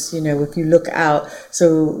 because, you know, if you look out,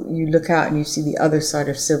 so you look out and you see the other side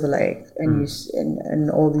of Silver Lake, and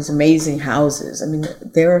and all these amazing houses. I mean,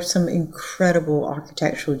 there are some incredible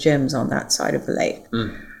architectural gems on that side of the lake.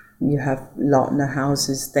 You have Lautner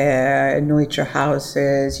houses there, Neutra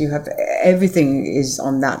houses. You have everything is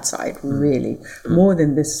on that side, really, more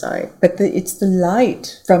than this side. But it's the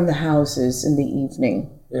light from the houses in the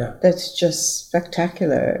evening. Yeah, that's just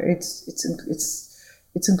spectacular.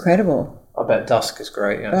 It's incredible. I bet dusk is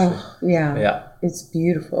great. Actually. Oh, yeah, it's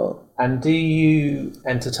beautiful. And do you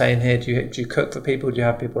entertain here? Do you cook for people? Do you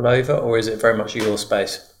have people over, or is it very much your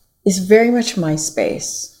space? It's very much my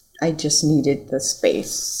space. I just needed the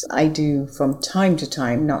space. I do from time to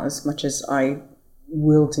time, not as much as I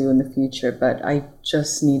will do in the future, but I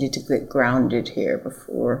just needed to get grounded here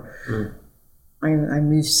before. I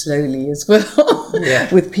move slowly as well.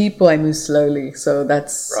 Yeah. With people, I move slowly. So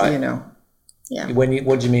that's, right. You know, yeah. What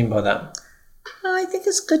do you mean by that? I think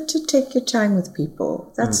it's good to take your time with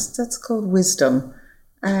people. That's called wisdom.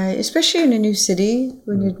 Especially in a new city,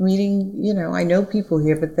 when you're meeting, you know, I know people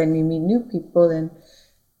here, but then you meet new people, and,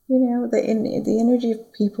 you know, the energy of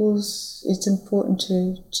people's, it's important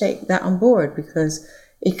to take that on board, because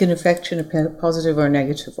it can affect you in a positive or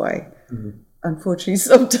negative way. Unfortunately,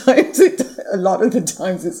 sometimes a lot of the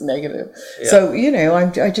times it's negative. Yeah. So, you know,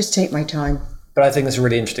 I just take my time. But I think that's a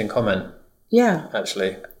really interesting comment. Yeah.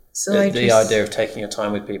 Actually. So the idea of taking your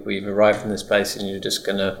time with people. You've arrived in this place and you're just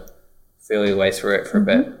going to feel your way through it for a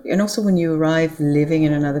bit. And also when you arrive living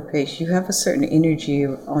in another place, you have a certain energy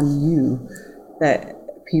on you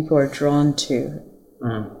that people are drawn to.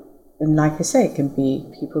 And like I say, it can be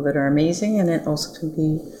people that are amazing, and it also can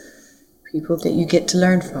be people that you get to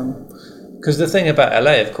learn from. Because the thing about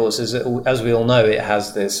LA, of course, is that, as we all know, it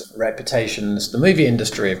has this reputation. The movie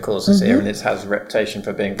industry, of course, is here, and it has a reputation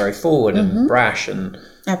for being very forward and brash, and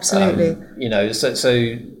absolutely, you know.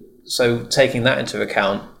 So taking that into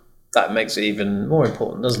account, that makes it even more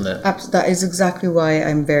important, doesn't it? That is exactly why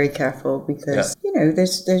I'm very careful, because you know,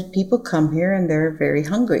 there's people come here and they're very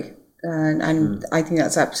hungry, and I think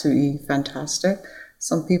that's absolutely fantastic.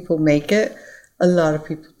 Some people make it, a lot of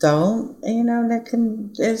people don't. You know,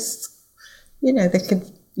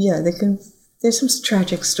 there's some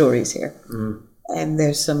tragic stories here. And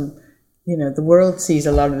there's some, you know, the world sees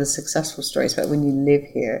a lot of the successful stories, but when you live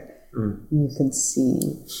here, you can see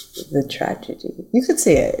the tragedy. You could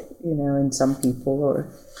see it, you know, in some people,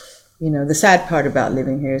 or, you know, the sad part about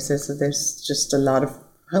living here is that there's just a lot of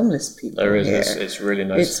homeless people. There is. Here. It's really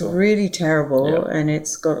noticeable. It's really terrible, and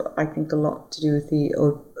it's got, I think, a lot to do with the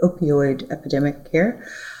opioid epidemic here.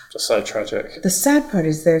 Just so tragic. The sad part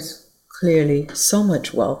is there's clearly so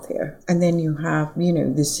much wealth here, and then you have, you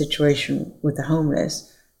know, this situation with the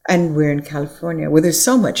homeless, and we're in California where there's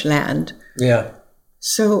so much land. Yeah.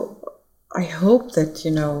 So I hope that,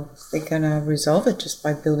 you know, they're gonna resolve it just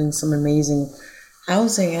by building some amazing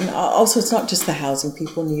housing. And also, it's not just the housing,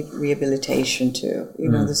 people need rehabilitation too. You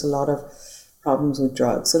know, there's a lot of problems with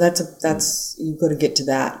drugs, so that's you've got to get to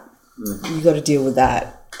that. You've got to deal with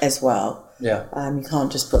that as well. Yeah. You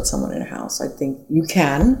can't just put someone in a house. I think you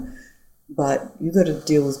can, but you've got to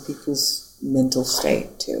deal with people's mental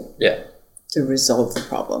state too. Yeah. To resolve the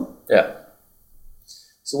problem. Yeah.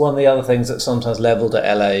 So one of the other things that's sometimes levelled at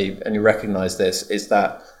LA, and you recognise this, is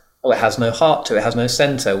that, it has no heart to it. It has no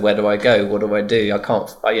centre. Where do I go? What do I do? I can't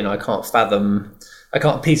fathom. I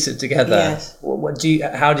can't piece it together. Yes.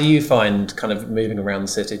 How do you find kind of moving around the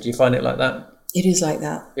city? Do you find it like that? It is like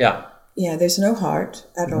that. Yeah. Yeah. There's no heart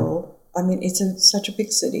at all. I mean, it's such a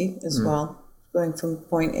big city as well. Going from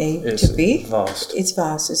point A to B. Vast. It's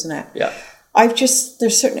vast, isn't it? Yeah.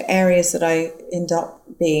 There's certain areas that I end up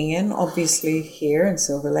being in. Obviously, here in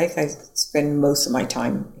Silver Lake, I spend most of my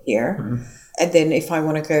time here. And then if I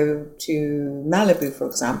want to go to Malibu, for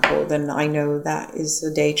example, then I know that is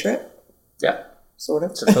a day trip. Yeah. Sort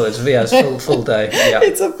of. It's a full day. Yeah.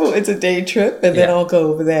 It's a day trip, and then I'll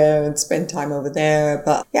go over there and spend time over there.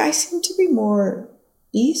 But yeah, I seem to be more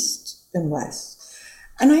east than west.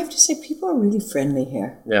 And I have to say, people are really friendly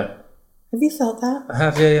here. Yeah. Have you felt that? I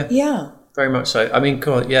have, yeah. Yeah. Very much so. I mean,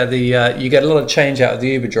 God, yeah. You get a lot of change out of the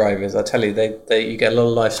Uber drivers. I tell you, you get a lot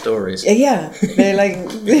of life stories. Yeah,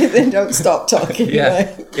 they don't stop talking.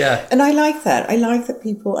 Yeah. And I like that. I like that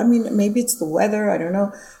people. I mean, maybe it's the weather. I don't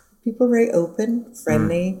know. People are very open,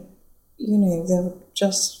 friendly. You know, they'll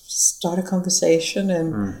just start a conversation,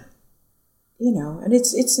 and you know, and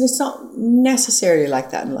it's not necessarily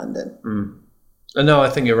like that in London. No, I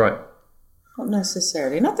think you're right. Not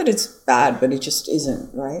necessarily. Not that it's bad, but it just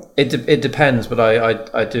isn't, right? It depends, but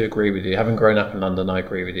I do agree with you. Having grown up in London, I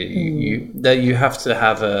agree with you. You have to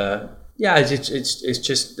have a it's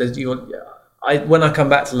just that when I come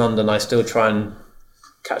back to London, I still try and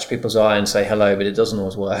catch people's eye and say hello, but it doesn't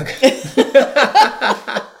always work.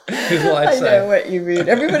 Is what I'd say. I know what you mean.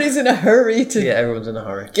 Everybody's in a hurry to everyone's in a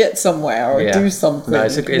hurry. Get somewhere or do something. No,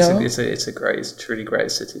 it's a truly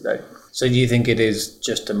great city though. So do you think it is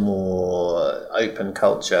just a more open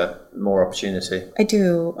culture, more opportunity? I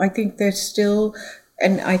do. I think there's still,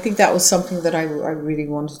 and I think that was something that I really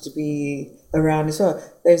wanted to be around as well.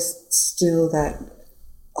 There's still that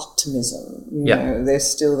optimism, you know. There's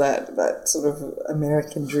still that sort of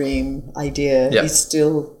American dream idea is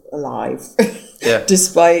still alive.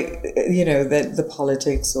 Despite the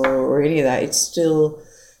politics or any of that, it's still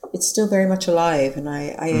very much alive, and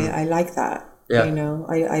I like that. I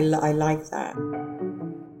like that.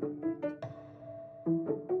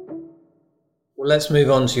 Well, let's move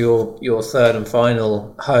on to your third and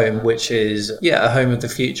final home, which is a home of the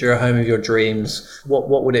future, a home of your dreams.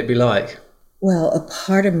 What would it be like? Well, a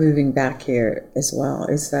part of moving back here as well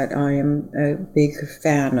is that I am a big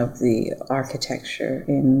fan of the architecture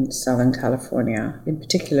in Southern California, in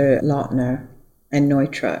particular Lautner and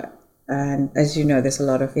Neutra. And as you know, there's a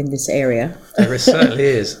lot of in this area. There certainly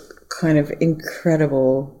is. Kind of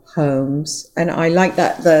incredible homes. And I like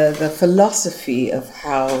that the philosophy of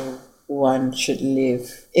how one should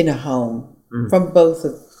live in a home from both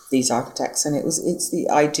of these architects. And it's the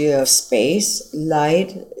idea of space,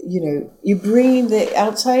 light, you bring the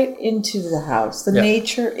outside into the house, the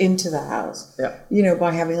nature into the house,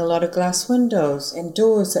 by having a lot of glass windows and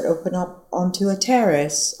doors that open up onto a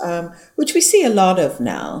terrace, which we see a lot of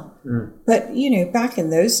now. But, back in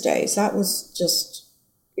those days, that was just,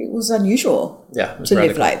 it was unusual to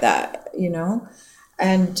live like that,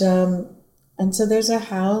 And so there's a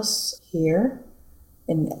house here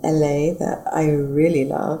in LA that I really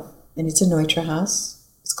love, and it's a Neutra house.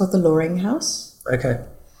 It's called the Loring House. Okay.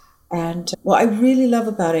 And what I really love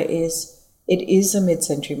about it is a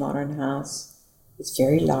mid-century modern house. It's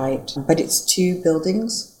very light, but it's two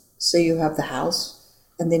buildings. So you have the house,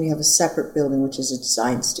 and then you have a separate building, which is a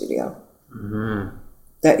design studio.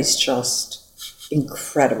 That is just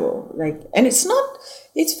incredible. And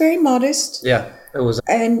it's very modest. Yeah, it was.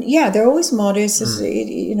 And they're always modest.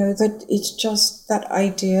 That it's just that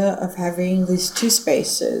idea of having these two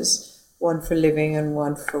spaces, one for living and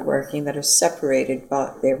one for working, that are separated,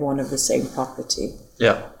 but they're one of the same property.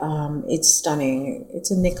 Yeah. It's stunning.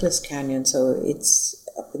 It's in Nicholas Canyon, so it's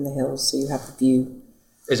up in the hills, so you have the view.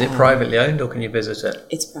 Is it privately owned, or can you visit it?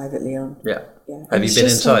 It's privately owned. Yeah. Have you been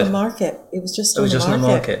inside? On the market. It was just on the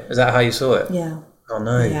market. Is that how you saw it? Yeah. Oh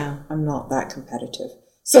no. Yeah, I'm not that competitive.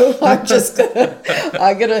 So I'm just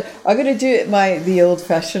I'm gonna do it the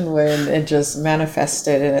old-fashioned way and just manifest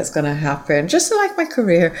it, and it's gonna happen. Just like my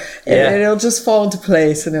career, it'll just fall into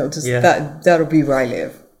place, and it'll just that'll be where I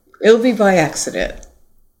live. It'll be by accident.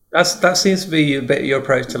 That seems to be a bit your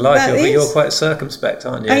approach to life. You're quite circumspect,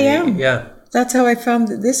 aren't you? I am. Yeah. That's how I found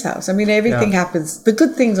this house. I mean, everything happens. The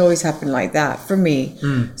good things always happen like that for me.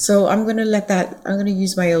 So I'm gonna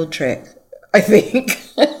use my old trick, I think.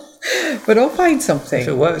 But I'll find something. If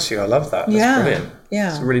it works for you, I love that. That's brilliant.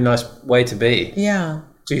 Yeah. It's a really nice way to be. Yeah.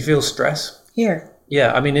 Do you feel stress? Here.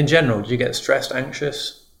 Yeah, I mean, in general, do you get stressed,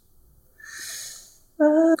 anxious?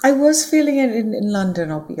 I was feeling it in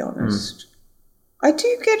London, I'll be honest. I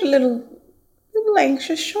do get a little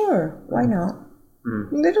anxious, sure. Why not? A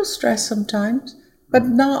little stress sometimes, but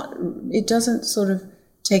it doesn't sort of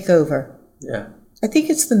take over. Yeah. I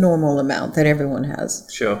think it's the normal amount that everyone has.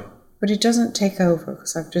 Sure. But it doesn't take over,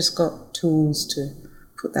 because I've just got tools to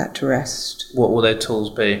put that to rest. What will those tools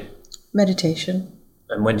be? Meditation.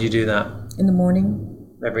 And when do you do that? In the morning.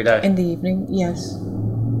 Every day? In the evening, yes.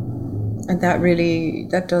 And that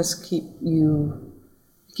does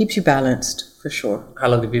keeps you balanced, for sure. How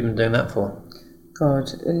long have you been doing that for?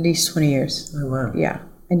 God, at least 20 years. Oh, wow. Yeah,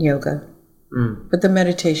 and yoga. But the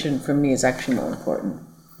meditation for me is actually more important.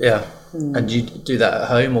 Yeah. And do you do that at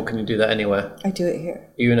home, or can you do that anywhere? I do it here.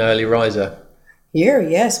 Are you an early riser? Here,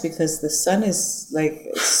 yes, because the sun is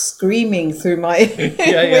screaming through my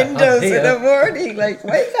windows in the morning, wake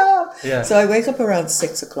up. Yeah. So I wake up around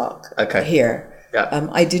 6:00. Okay. Here. Yeah.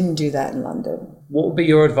 I didn't do that in London. What would be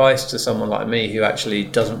your advice to someone like me who actually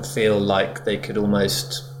doesn't feel like they could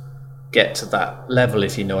almost get to that level,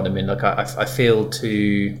 if you know what I mean? I feel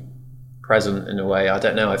too present in a way. I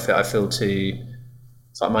don't know. I feel too.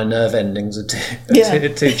 It's like my nerve endings are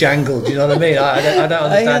too jangled. Do you know what I mean? I don't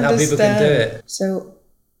understand how people can do it. So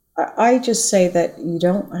I just say that you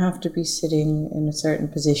don't have to be sitting in a certain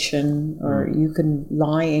position, or you can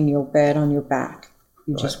lie in your bed on your back.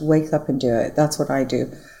 You just wake up and do it. That's what I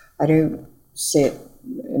do. I don't sit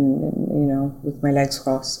with my legs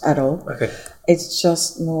crossed at all. Okay. It's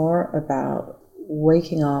just more about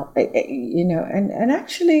waking up, and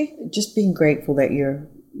actually just being grateful that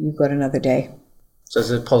you've got another day. So it's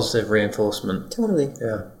a positive reinforcement. Totally.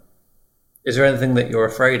 Yeah. Is there anything that you're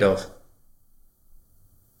afraid of?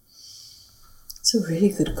 It's a really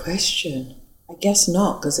good question. I guess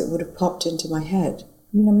not, because it would have popped into my head.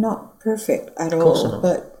 I mean, I'm not perfect at all. Of course not.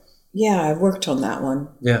 But yeah, I've worked on that one.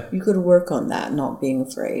 Yeah. You got to work on that, not being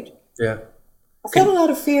afraid. Yeah. I felt a lot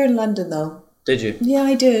of fear in London, though. Did you? Yeah,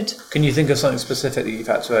 I did. Can you think of something specific that you've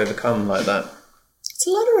had to overcome like that? It's a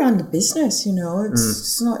lot around the business,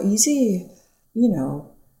 It's not easy,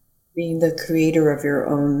 being the creator of your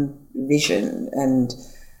own vision and,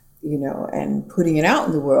 and putting it out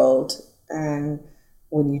in the world. And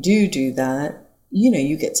when you do that,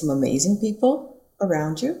 you get some amazing people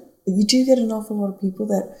around you. But you do get an awful lot of people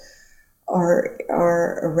that are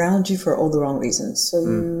around you for all the wrong reasons. So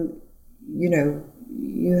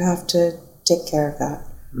you have to take care of that.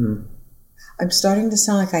 I'm starting to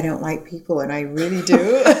sound like I don't like people, and I really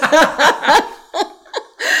do.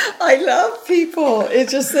 I love people.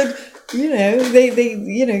 It's just that, they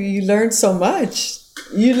you learn so much.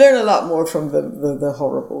 You learn a lot more from the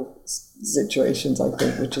horrible situations, I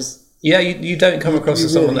think, which is... Yeah, you don't come across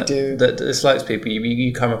as someone that dislikes people.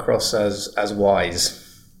 You come across as wise.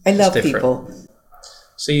 I love people.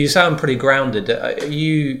 So you sound pretty grounded.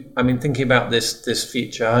 Thinking about this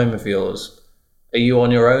future home of yours, are you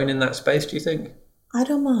on your own in that space, do you think? I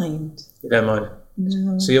don't mind. You don't mind?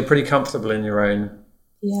 No. So you're pretty comfortable in your own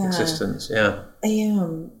existence, yeah? I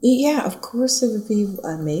am. Yeah, of course it would be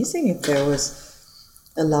amazing if there was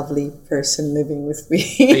a lovely person living with me.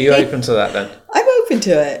 Are you open to that then? I'm open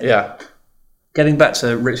to it. Yeah. Getting back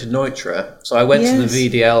to Richard Neutra, so I went to the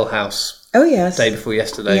VDL house the day before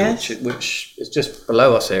yesterday, which is just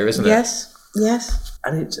below us here, isn't it? Yes.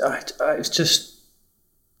 And it's just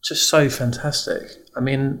so fantastic. I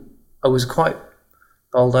mean, I was quite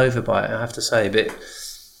bowled over by it, I have to say, but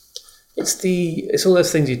it's all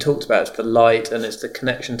those things you talked about. It's the light and it's the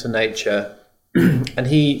connection to nature. And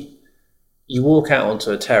you walk out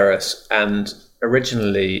onto a terrace, and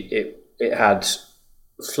originally it had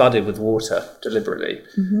flooded with water deliberately,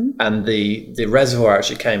 and the reservoir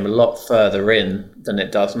actually came a lot further in than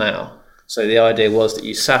it does now. So the idea was that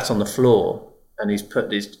you sat on the floor, and he's put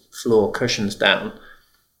these floor cushions down,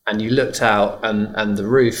 and you looked out, and the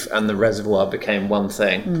roof and the reservoir became one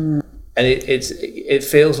thing. And it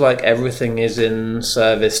feels like everything is in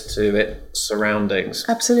service to its surroundings.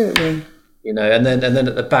 Absolutely. And then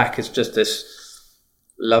at the back is just this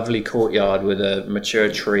lovely courtyard with a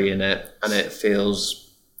mature tree in it, and it feels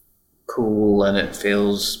cool, and it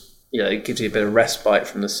feels, it gives you a bit of respite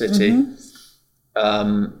from the city.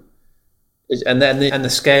 And the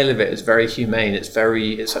scale of it is very humane. It's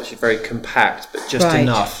actually very compact, but just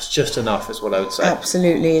enough. It's just enough is what I would say.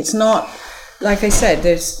 Absolutely. It's not, like I said,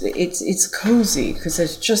 it's cozy because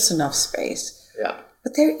there's just enough space. Yeah.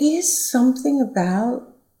 But there is something about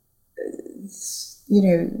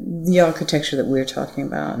the architecture that we're talking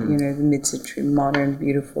about, the mid-century, modern,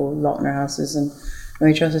 beautiful Lautner houses and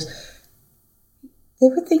Neutra houses. They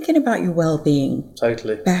were thinking about your well-being.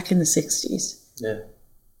 Totally. Back in the 60s. Yeah.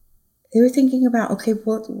 They were thinking about, okay,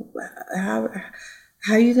 how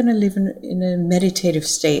are you going to live in a meditative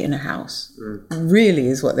state in a house? Really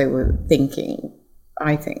is what they were thinking,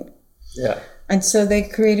 I think. Yeah. And so they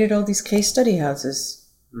created all these case study houses.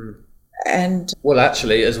 And well,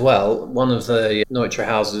 actually, as well, one of the Neutra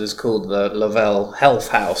houses is called the Lavelle Health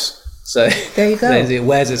House. So there you go. It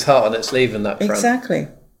wears its heart on its sleeve in that front. Exactly.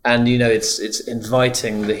 And it's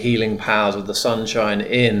inviting the healing powers of the sunshine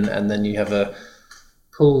in, and then you have a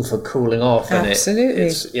pool for cooling off. Absolutely.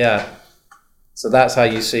 And so that's how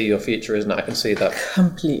you see your future, isn't it? I can see that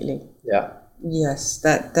completely. Yeah. Yes,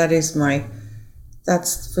 that's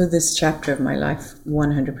for this chapter of my life,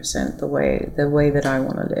 100% the way that I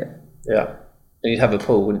want to live. Yeah. And you'd have a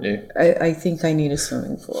pool, wouldn't you? I think I need a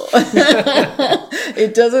swimming pool.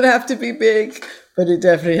 It doesn't have to be big, but it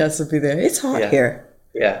definitely has to be there. It's hot here.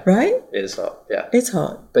 Yeah. Right? It is hot, yeah. It's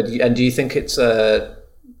hot. But do you think it's, I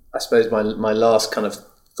suppose my last kind of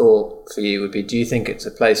thought for you would be, do you think it's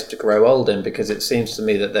a place to grow old in? Because it seems to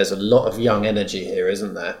me that there's a lot of young energy here,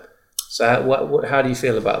 isn't there? So how do you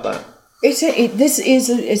feel about that? This is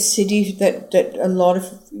a city that a lot of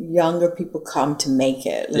younger people come to make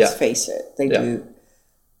it. Let's face it, they do.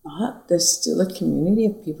 But there's still a community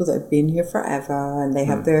of people that have been here forever, and they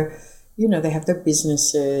have their, they have their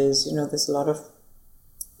businesses. There's a lot of,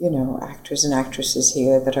 actors and actresses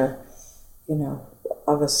here that are,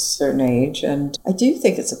 of a certain age. And I do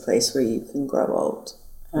think it's a place where you can grow old.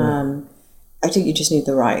 I think you just need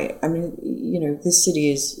the right. I mean, this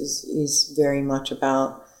city is very much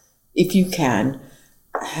about, if you can,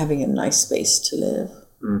 having a nice space to live.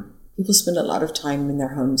 People spend a lot of time in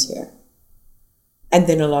their homes here. And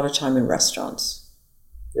then a lot of time in restaurants.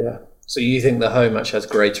 Yeah. So you think the home actually has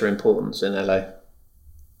greater importance in LA?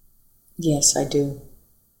 Yes, I do.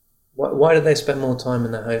 Why do they spend more time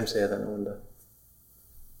in their homes here then, I wonder?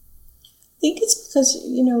 I think it's because,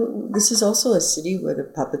 this is also a city where the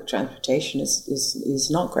public transportation is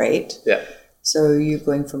not great. Yeah. So you're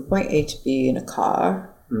going from point A to B in a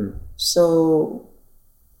car. So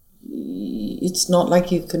it's not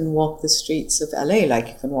like you can walk the streets of LA like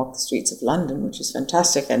you can walk the streets of London, which is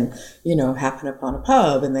fantastic, and happen upon a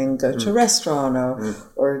pub and then go to a restaurant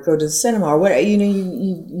or go to the cinema or whatever.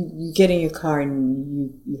 You get in your car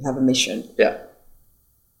and you have a mission. Yeah.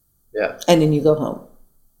 And then you go home.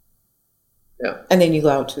 Yeah. And then you go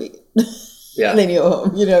out to eat. Yeah. And then you go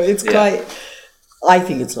home. It's quite. I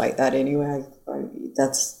think it's like that anyway.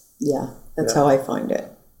 That's how I find it.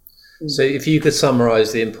 So if you could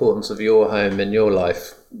summarise the importance of your home in your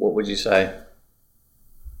life, what would you say?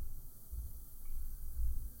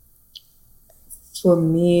 For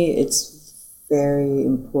me, it's very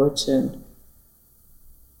important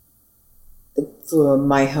for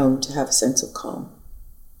my home to have a sense of calm.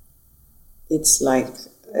 It's like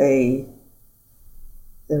a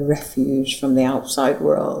refuge from the outside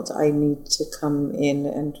world. I need to come in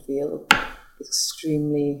and feel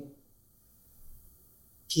extremely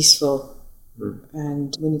peaceful.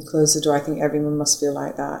 And when you close the door, I think everyone must feel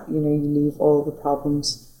like that. You leave all the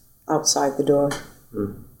problems outside the door.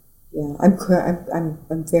 Yeah, I'm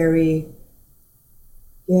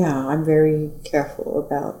very careful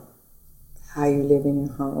about how you live in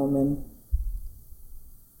your home and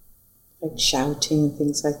like shouting and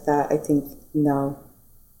things like that. I think no.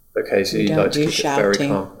 Okay, so you like to keep it very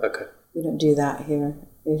calm. Okay. We don't do that here.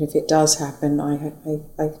 And if it does happen,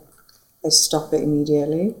 I stop it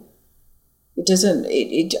immediately. It doesn't.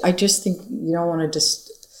 I just think you don't want to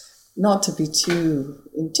not to be too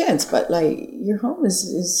intense, but like your home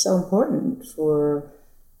is so important for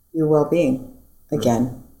your well-being.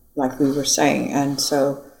 Again, like we were saying, and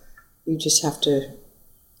so you just have to,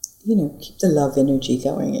 keep the love energy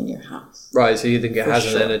going in your house. Right. So you think it has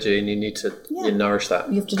an energy, and you need to nourish that.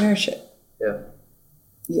 You have to nourish it. Yeah.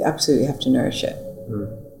 You absolutely have to nourish it,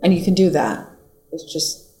 and you can do that. It's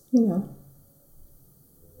just you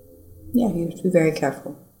have to be very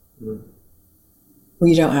careful. Well,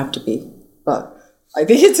 you don't have to be, but I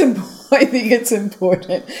think it's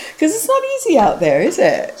important because it's not easy out there, is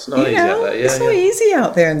it? It's not easy out there. Yeah, it's not easy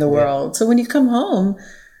out there in the world. So when you come home,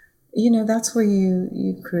 that's where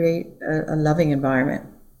you create a loving environment.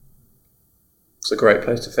 It's a great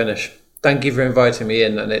place to finish. Thank you for inviting me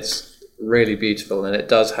in, and it's really beautiful, and it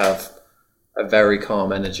does have a very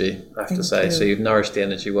calm energy, I have to say. So you've nourished the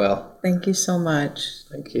energy well. Thank you so much.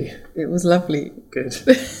 Thank you. It was lovely. Good.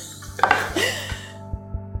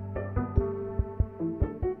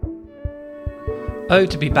 Oh,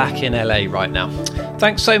 to be back in LA right now.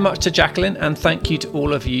 Thanks so much to Jacqueline, and thank you to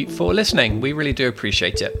all of you for listening. We really do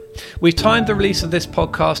appreciate it. We've timed the release of this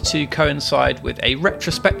podcast to coincide with a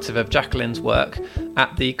retrospective of Jacqueline's work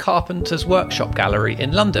at the Carpenter's Workshop Gallery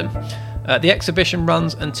in London. The exhibition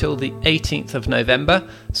runs until the 18th of November,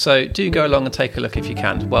 so do go along and take a look if you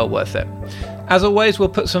can. Well worth it. As always, we'll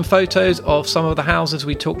put some photos of some of the houses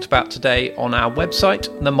we talked about today on our website,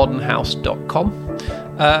 themodernhouse.com.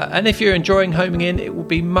 And if you're enjoying Homing In, it would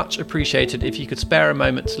be much appreciated if you could spare a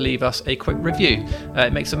moment to leave us a quick review.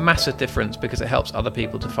 It makes a massive difference because it helps other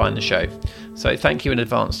people to find the show. So thank you in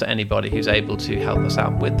advance to anybody who's able to help us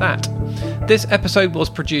out with that. This episode was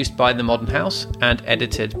produced by The Modern House and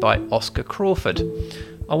edited by Oscar Crawford.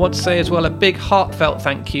 I want to say as well a big heartfelt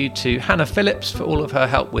thank you to Hannah Phillips for all of her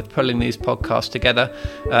help with pulling these podcasts together,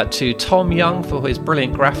 to Tom Young for his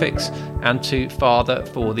brilliant graphics, and to Father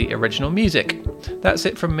for the original music. That's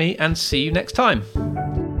it from me, and see you next time.